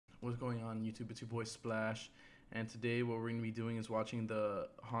What's going on YouTube? It's your boy Splash, and today what we're going to be doing is watching the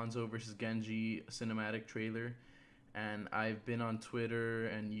Hanzo versus Genji cinematic trailer. And I've been on Twitter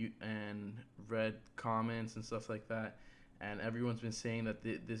and read comments and stuff like that, and everyone's been saying that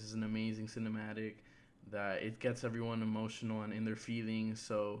this is an amazing cinematic, that it gets everyone emotional and in their feelings.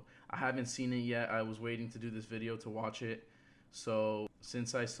 So I haven't seen it yet. I was waiting to do this video to watch it. So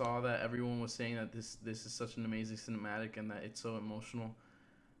since I saw that everyone was saying that this is such an amazing cinematic and that it's so emotional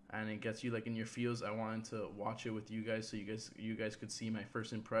and it gets you like in your feels, I wanted to watch it with you guys so you guys could see my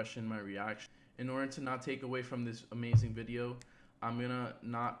first impression, my reaction. In order to not take away from this amazing video, I'm gonna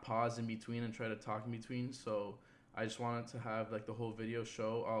not pause in between and try to talk in between. So I just wanted to have like the whole video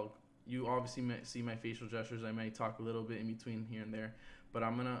show. You obviously might see my facial gestures. I might talk a little bit in between here and there, but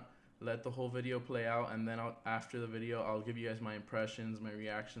I'm gonna let the whole video play out, and then after the video I'll give you guys my impressions, my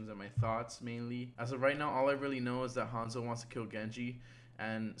reactions, and my thoughts mainly. As of right now, all I really know is that Hanzo wants to kill Genji,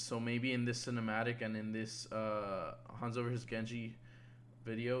 and so maybe in this cinematic and in this Hanzo vs Genji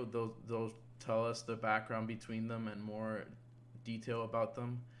video, they'll tell us the background between them and more detail about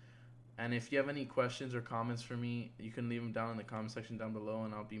them. And if you have any questions or comments for me, you can leave them down in the comment section down below,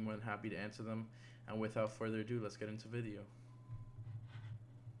 and I'll be more than happy to answer them. And without further ado, let's get into the video.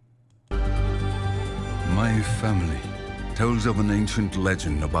 My family tells of an ancient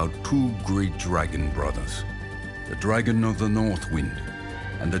legend about two great dragon brothers, the dragon of the north wind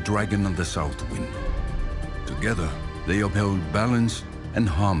and the dragon of the south wind. Together, they upheld balance and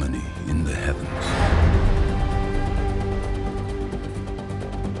harmony in the heavens.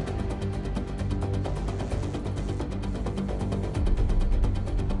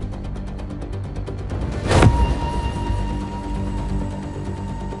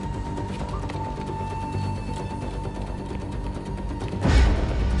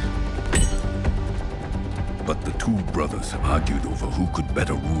 But the two brothers argued over who could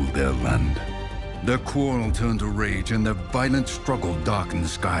better rule their land. Their quarrel turned to rage, and their violent struggle darkened the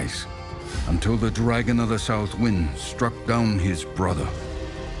skies, until the dragon of the south wind struck down his brother,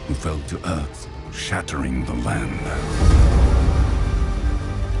 who fell to earth, shattering the land.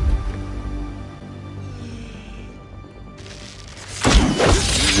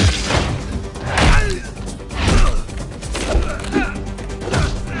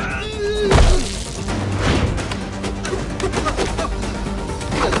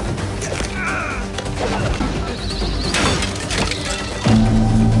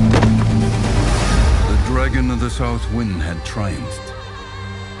 The dragon of the south wind had triumphed,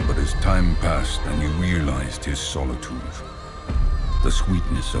 but as time passed and he realized his solitude, the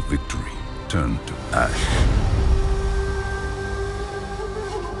sweetness of victory turned to ash.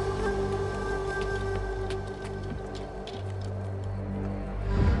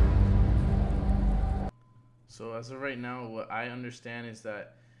 So as of right now, what I understand is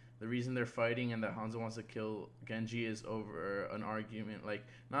that the reason they're fighting and that Hanzo wants to kill Genji is over an argument. Like,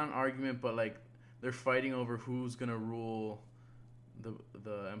 not an argument, but like they're fighting over who's gonna rule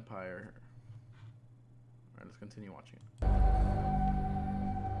the empire. Alright, let's continue watching it.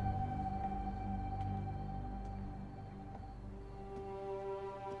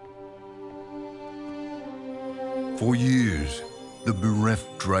 For years, the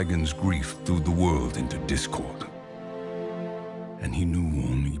bereft dragon's grief threw the world into discord, and he knew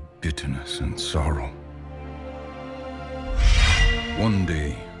only bitterness and sorrow. One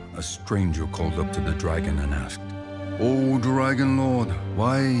day, a stranger called up to the dragon and asked, "O Dragon Lord,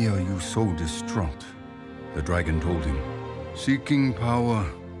 why are you so distraught?" The dragon told him, "Seeking power,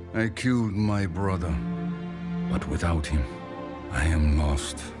 I killed my brother, but without him, I am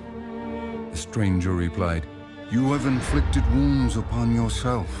lost." The stranger replied, "You have inflicted wounds upon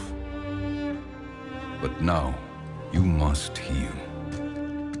yourself, but now you must heal.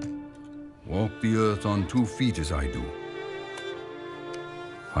 Walk the earth on 2 feet as I do.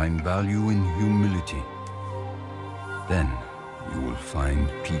 Find value in humility. Then you will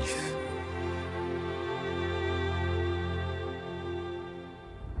find peace."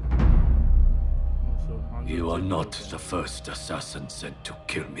 You are not the first assassin sent to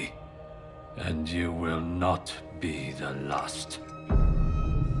kill me, and you will not be the last.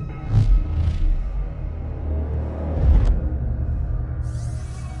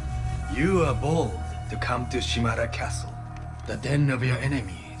 You are bold to come to Shimada Castle, the den of your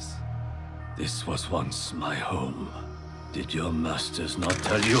enemies. This was once my home. Did your masters not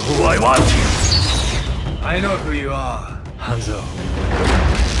tell you who I was? I know who you are, Hanzo.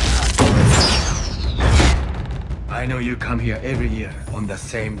 I know you come here every year on the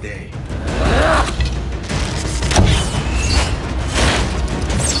same day.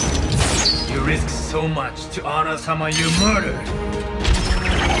 You risk so much to honor someone you murdered.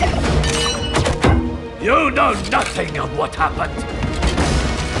 You know nothing of what happened!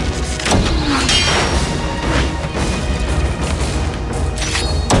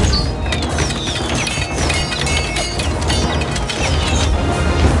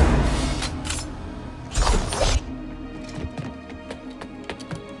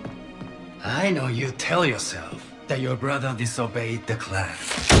 I know you tell yourself that your brother disobeyed the clan,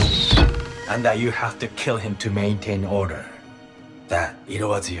 and that you have to kill him to maintain order. That it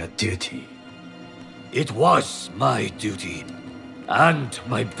was your duty. It was my duty, and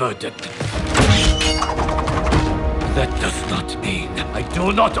my burden. That does not mean I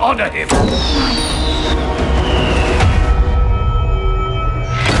do not honor him!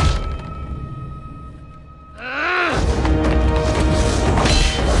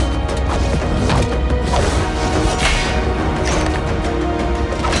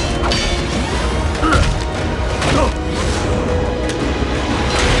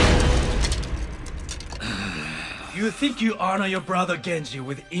 You think you honor your brother Genji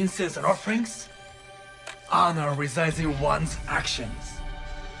with incense and offerings? Honor resides in one's actions.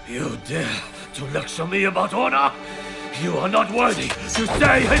 You dare to lecture me about honor? You are not worthy to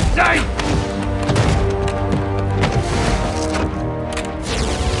say his name!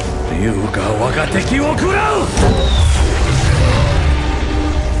 Ryuga wagateki wo kurau!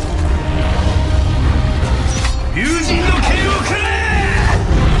 Ryujin no ken wo kure!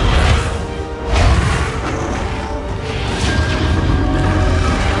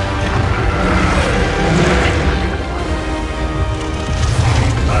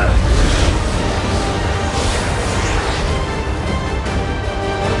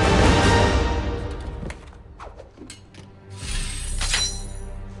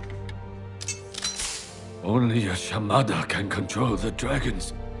 Only a Shamada can control the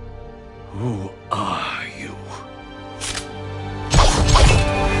dragons. Who are you?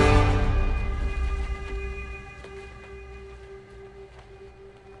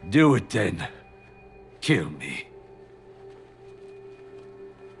 Do it then. Kill me.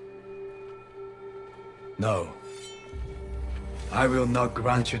 No. I will not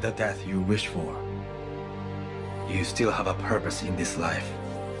grant you the death you wish for. You still have a purpose in this life,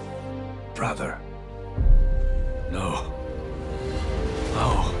 brother. No.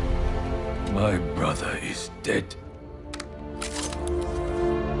 No. My brother is dead.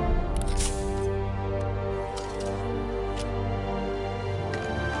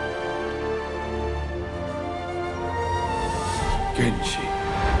 Genji.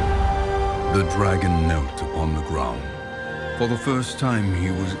 The dragon knelt upon the ground. For the first time,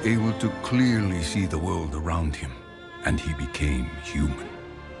 he was able to clearly see the world around him, and he became human.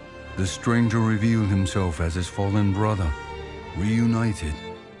 The stranger revealed himself as his fallen brother. Reunited,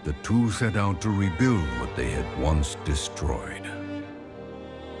 the two set out to rebuild what they had once destroyed.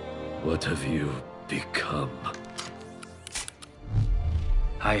 What have you become?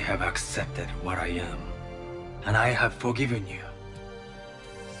 I have accepted what I am, and I have forgiven you.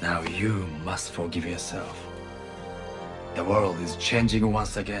 Now you must forgive yourself. The world is changing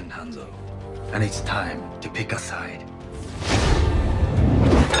once again, Hanzo, and it's time to pick a side.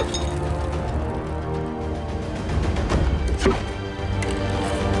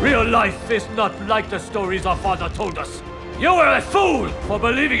 Real life is not like the stories our father told us. You were a fool for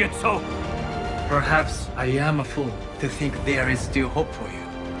believing it so. Perhaps I am a fool to think there is still hope for you.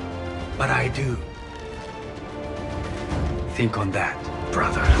 But I do. Think on that,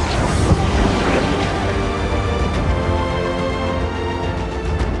 brother.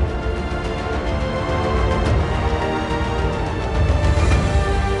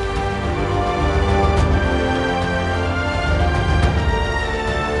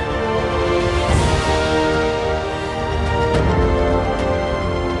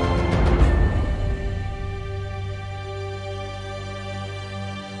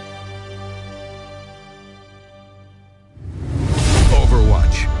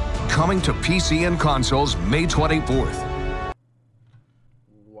 Overwatch, coming to PC and consoles May 24th.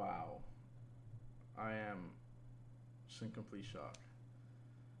 Wow. I am just in complete shock.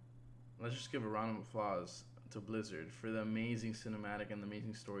 Let's just give a round of applause to Blizzard for the amazing cinematic and the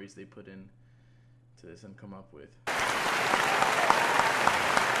amazing stories they put in to this and come up with.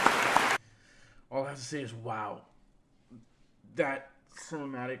 All I have to say is wow. That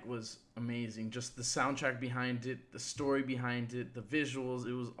cinematic was amazing. Just the soundtrack behind it, the story behind it, the visuals,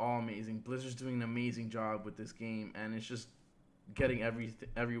 it was all amazing. Blizzard's doing an amazing job with this game, and it's just getting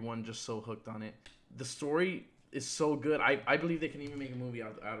everyone just so hooked on it. The story is so good. I believe they can even make a movie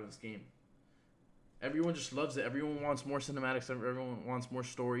out of this game. Everyone just loves it. Everyone wants more cinematics. Everyone wants more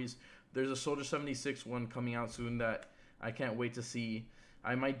stories. There's a Soldier 76 one coming out soon that I can't wait to see.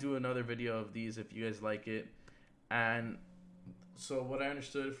 I might do another video of these if you guys like it. And so what I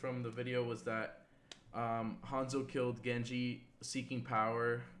understood from the video was that Hanzo killed Genji seeking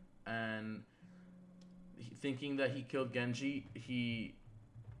power, and thinking that he killed Genji, he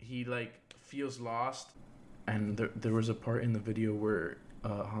like feels lost. And there was a part in the video where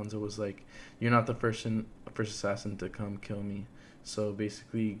Hanzo was like, "You're not the first assassin to come kill me." So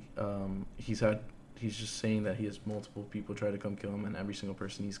basically, he's just saying that he has multiple people try to come kill him, and every single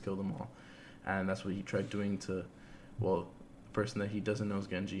person he's killed them all, and that's what he tried doing to, well, the person that he doesn't know is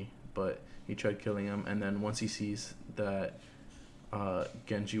Genji, but he tried killing him, and then once he sees that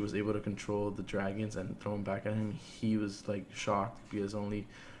Genji was able to control the dragons and throw them back at him, he was like shocked because only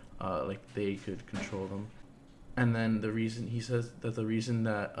like they could control them. And then the reason he says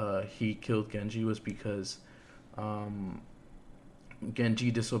that he killed Genji was because Genji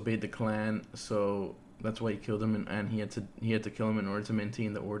disobeyed the clan, so that's why he killed him, and he had to kill him in order to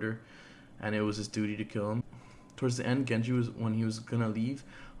maintain the order, and it was his duty to kill him. Towards the end, when he was gonna leave,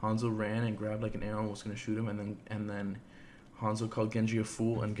 Hanzo ran and grabbed like an arrow and was gonna shoot him, and then Hanzo called Genji a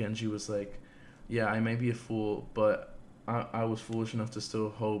fool, and Genji was like, "Yeah, I may be a fool, but I was foolish enough to still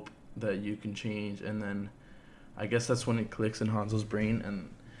hope that you can change." And then I guess that's when it clicks in Hanzo's brain,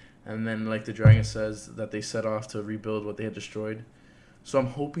 and then like the dragon says that they set off to rebuild what they had destroyed. So I'm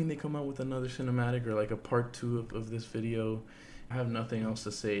hoping they come out with another cinematic or like a part 2 of this video. I have nothing else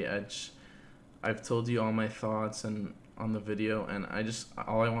to say. I've told you all my thoughts and on the video, and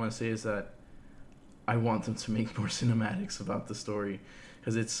all I want to say is that I want them to make more cinematics about the story,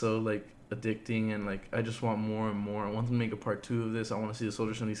 because it's so like addicting, and like I just want more and more. I want them to make a part 2 of this. I want to see the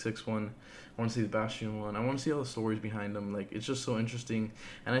Soldier 76 one. I want to see the Bastion one. I want to see all the stories behind them. Like, it's just so interesting,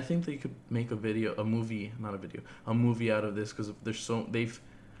 and I think they could make a movie out of this, because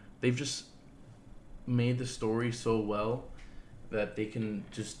they've just made the story so well that they can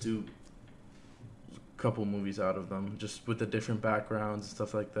just do a couple movies out of them, just with the different backgrounds and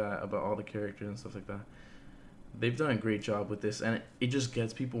stuff like that, about all the characters and stuff like that. They've done a great job with this, and it just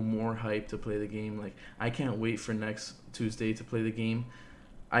gets people more hyped to play the game. Like, I can't wait for next Tuesday to play the game.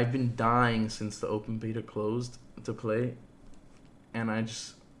 I've been dying since the open beta closed to play, and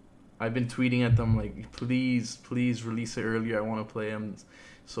I've been tweeting at them like, please release it earlier. I want to play them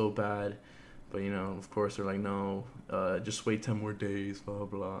so bad. But, you know, of course, they're like, no, just wait 10 more days, blah,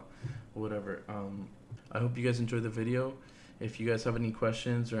 blah, whatever. I hope you guys enjoyed the video. If you guys have any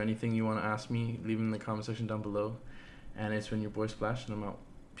questions or anything you want to ask me, leave them in the comment section down below. And it's been your boy Splash, and I'm out.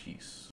 Peace.